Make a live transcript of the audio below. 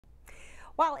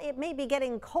While it may be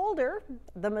getting colder,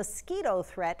 the mosquito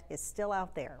threat is still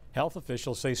out there. Health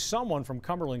officials say someone from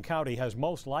Cumberland County has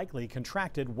most likely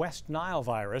contracted West Nile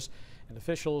virus, and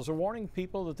officials are warning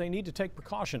people that they need to take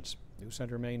precautions. News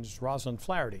Center Maine's Rosalind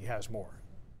Flaherty has more.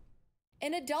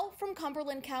 An adult from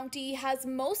Cumberland County has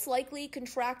most likely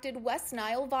contracted West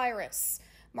Nile virus,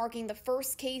 marking the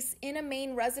first case in a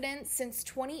Maine resident since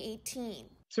 2018.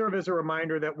 Serve as a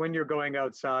reminder that when you're going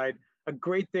outside, a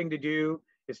great thing to do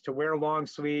is to wear long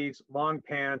sleeves, long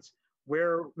pants,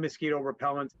 wear mosquito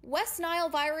repellent. West Nile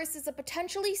virus is a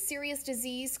potentially serious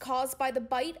disease caused by the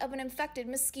bite of an infected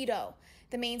mosquito.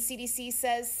 The Maine CDC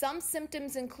says some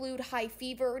symptoms include high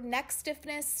fever, neck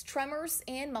stiffness, tremors,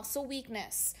 and muscle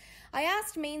weakness. I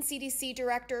asked Maine CDC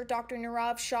Director Dr.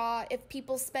 Nirav Shah if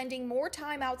people spending more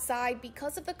time outside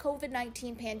because of the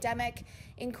COVID-19 pandemic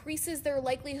increases their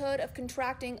likelihood of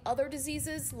contracting other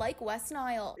diseases like West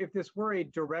Nile. If this were a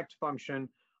direct function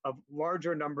of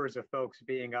larger numbers of folks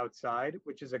being outside,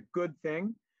 which is a good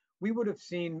thing, we would have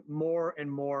seen more and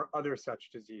more other such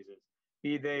diseases,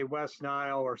 be they West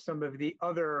Nile or some of the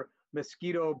other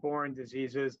mosquito-borne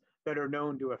diseases that are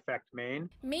known to affect Maine.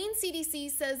 Maine CDC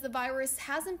says the virus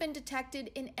hasn't been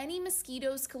detected in any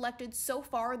mosquitoes collected so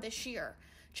far this year.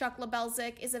 Chuck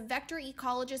Lebelzik is a vector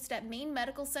ecologist at Maine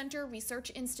Medical Center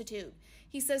Research Institute.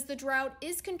 He says the drought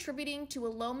is contributing to a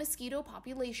low mosquito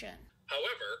population.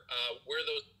 However, where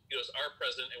those mosquitoes are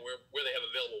present and where they have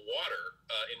available water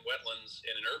in wetlands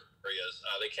and in urban areas,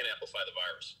 they can amplify the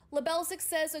virus. Lebelzik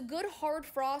says a good hard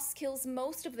frost kills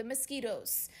most of the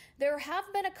mosquitoes. There have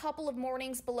been a couple of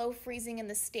mornings below freezing in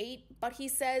the state, but he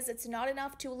says it's not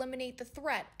enough to eliminate the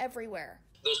threat everywhere.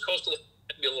 Those coastal areas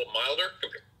tend to be a little milder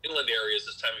compared to inland areas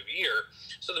this time of year,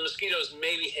 so the mosquitoes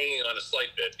may be hanging on a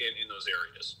slight bit in those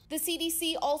areas. The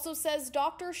CDC also says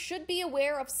doctors should be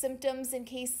aware of symptoms in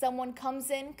case someone comes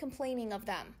in complaining of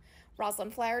them.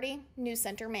 Rosalind Flaherty, News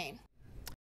Center, Maine.